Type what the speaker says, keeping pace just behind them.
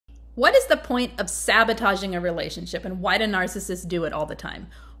What is the point of sabotaging a relationship, and why do narcissists do it all the time?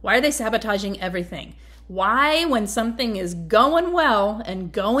 Why are they sabotaging everything? Why, when something is going well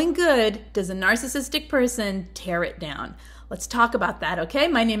and going good, does a narcissistic person tear it down? Let's talk about that, okay?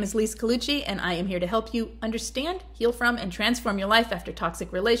 My name is Lise Colucci, and I am here to help you understand, heal from, and transform your life after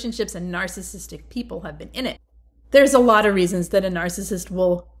toxic relationships and narcissistic people have been in it. There's a lot of reasons that a narcissist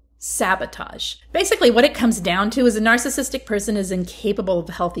will sabotage. Basically, what it comes down to is a narcissistic person is incapable of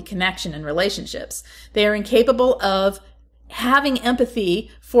healthy connection in relationships. They are incapable of having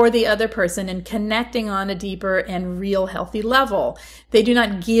empathy for the other person and connecting on a deeper and real healthy level. They do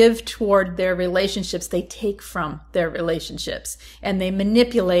not give toward their relationships. They take from their relationships, and they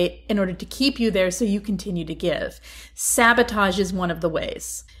manipulate in order to keep you there so you continue to give. Sabotage is one of the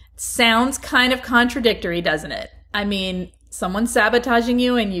ways. Sounds kind of contradictory, doesn't it? I mean, someone sabotaging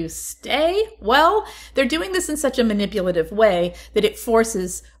you and you stay? Well, they're doing this in such a manipulative way that it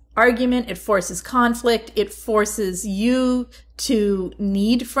forces argument, it forces conflict, it forces you to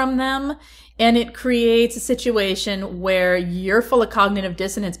need from them, and it creates a situation where you're full of cognitive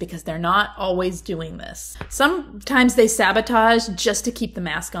dissonance because they're not always doing this. Sometimes they sabotage just to keep the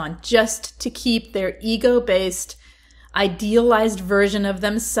mask on, just to keep their ego-based, idealized version of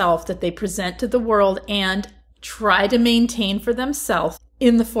themselves that they present to the world and try to maintain for themselves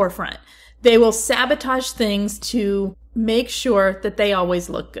in the forefront. They will sabotage things to make sure that they always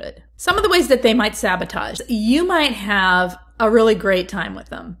look good. Some of the ways that they might sabotage: you might have a really great time with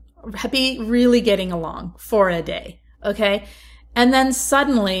them, be really getting along for a day, okay? And then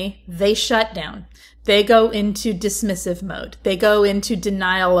suddenly they shut down. They go into dismissive mode. They go into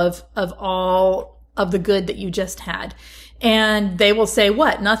denial of all of the good that you just had. And they will say,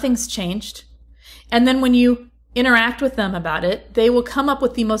 what? Nothing's changed. And then when you interact with them about it, they will come up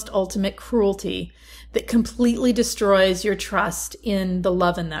with the most ultimate cruelty that completely destroys your trust in the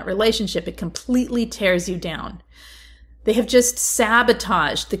love in that relationship. It completely tears you down. They have just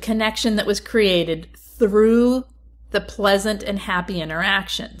sabotaged the connection that was created through the pleasant and happy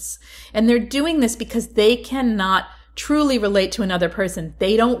interactions. And they're doing this because they cannot truly relate to another person.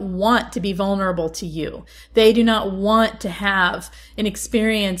 They don't want to be vulnerable to you. They do not want to have an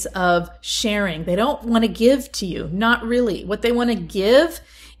experience of sharing. They don't want to give to you. Not really. What they want to give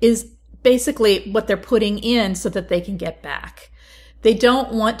is basically what they're putting in so that they can get back. They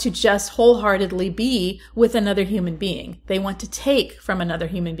don't want to just wholeheartedly be with another human being. They want to take from another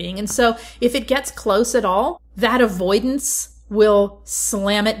human being. And so if it gets close at all, that avoidance will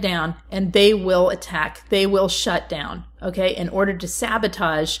slam it down, and they will attack. They will shut down, okay, in order to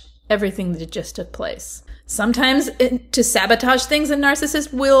sabotage everything that just took place. Sometimes to sabotage things, a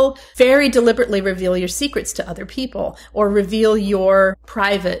narcissist will very deliberately reveal your secrets to other people or reveal your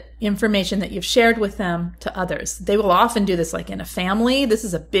private information that you've shared with them to others. They will often do this like in a family. This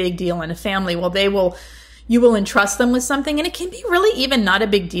is a big deal in a family. Well, you will entrust them with something, and it can be really even not a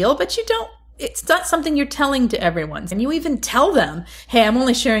big deal, but it's not something you're telling to everyone. And you even tell them, hey, I'm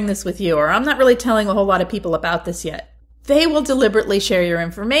only sharing this with you, or I'm not really telling a whole lot of people about this yet. They will deliberately share your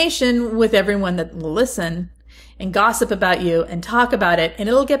information with everyone that will listen and gossip about you and talk about it, and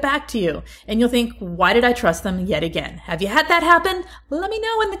it'll get back to you. And you'll think, why did I trust them yet again? Have you had that happen? Let me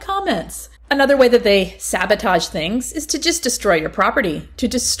know in the comments. Another way that they sabotage things is to just destroy your property, to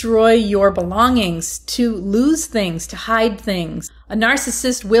destroy your belongings, to lose things, to hide things. A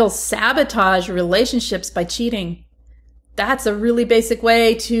narcissist will sabotage relationships by cheating. That's a really basic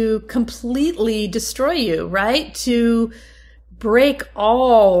way to completely destroy you, right? To break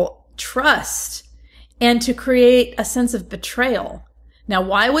all trust and to create a sense of betrayal. Now,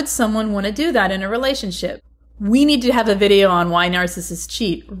 why would someone want to do that in a relationship? We need to have a video on why narcissists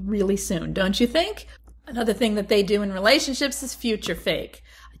cheat really soon, don't you think? Another thing that they do in relationships is future fake.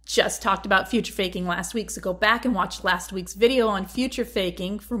 I just talked about future faking last week, so go back and watch last week's video on future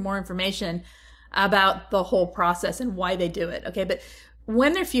faking for more information about the whole process and why they do it, okay? But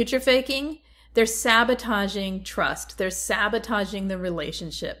when they're future faking, they're sabotaging trust. They're sabotaging the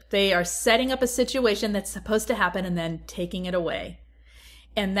relationship. They are setting up a situation that's supposed to happen and then taking it away.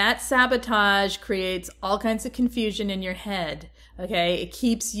 And that sabotage creates all kinds of confusion in your head, okay? It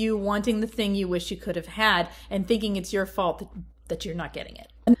keeps you wanting the thing you wish you could have had and thinking it's your fault that you're not getting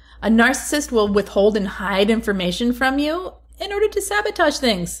it. A narcissist will withhold and hide information from you in order to sabotage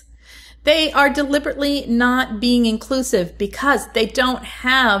things. They are deliberately not being inclusive because they don't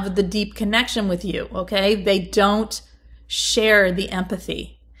have the deep connection with you, okay? They don't share the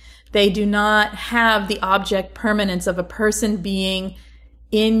empathy. They do not have the object permanence of a person being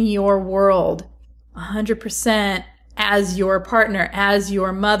in your world 100% as your partner, as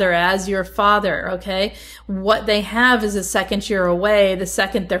your mother, as your father, okay? What they have is the second you're away, the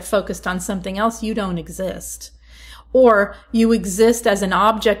second they're focused on something else, you don't exist. Or you exist as an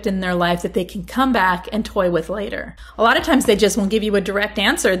object in their life that they can come back and toy with later. A lot of times they just won't give you a direct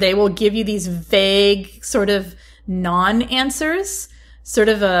answer. They will give you these vague sort of non-answers, sort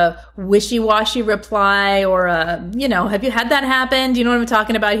of a wishy-washy reply or a, have you had that happen? Do you know what I'm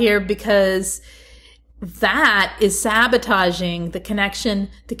talking about here? Because that is sabotaging the connection,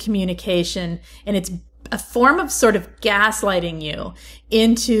 the communication, and it's a form of sort of gaslighting you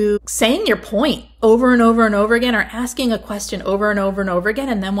into saying your point over and over and over again, or asking a question over and over and over again.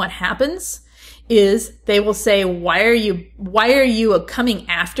 And then what happens is they will say, why are you coming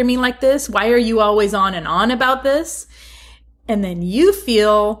after me like this? Why are you always on and on about this? And then you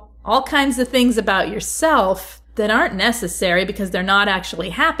feel all kinds of things about yourself that aren't necessary because they're not actually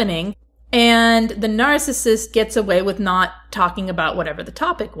happening. And the narcissist gets away with not talking about whatever the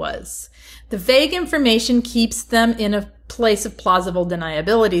topic was. The vague information keeps them in a place of plausible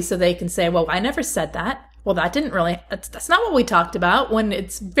deniability, so they can say, well, I never said that. Well, that's not what we talked about, when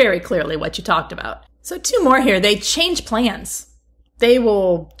it's very clearly what you talked about. So 2 more here. They change plans. They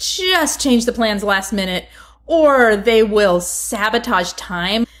will just change the plans last minute, or they will sabotage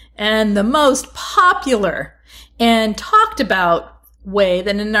time. And the most popular and talked about way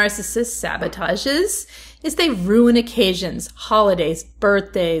that a narcissist sabotages is they ruin occasions, holidays,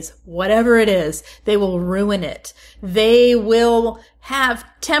 birthdays, whatever it is. They will ruin it. They will have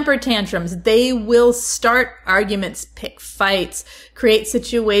temper tantrums. They will start arguments, pick fights, create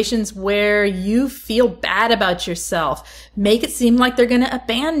situations where you feel bad about yourself, make it seem like they're going to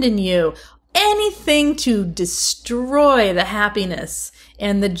abandon you. Anything to destroy the happiness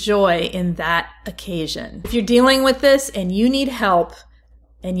and the joy in that occasion. If you're dealing with this and you need help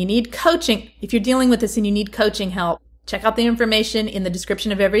and you need coaching, if you're dealing with this and you need coaching help, check out the information in the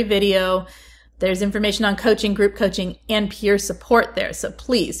description of every video. There's information on coaching, group coaching, and peer support there. So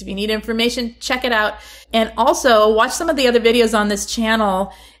please, if you need information, check it out. And also watch some of the other videos on this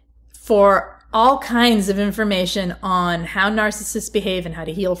channel for all kinds of information on how narcissists behave and how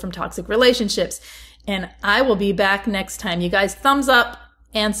to heal from toxic relationships. And I will be back next time. You guys, thumbs up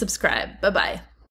and subscribe. Bye-bye.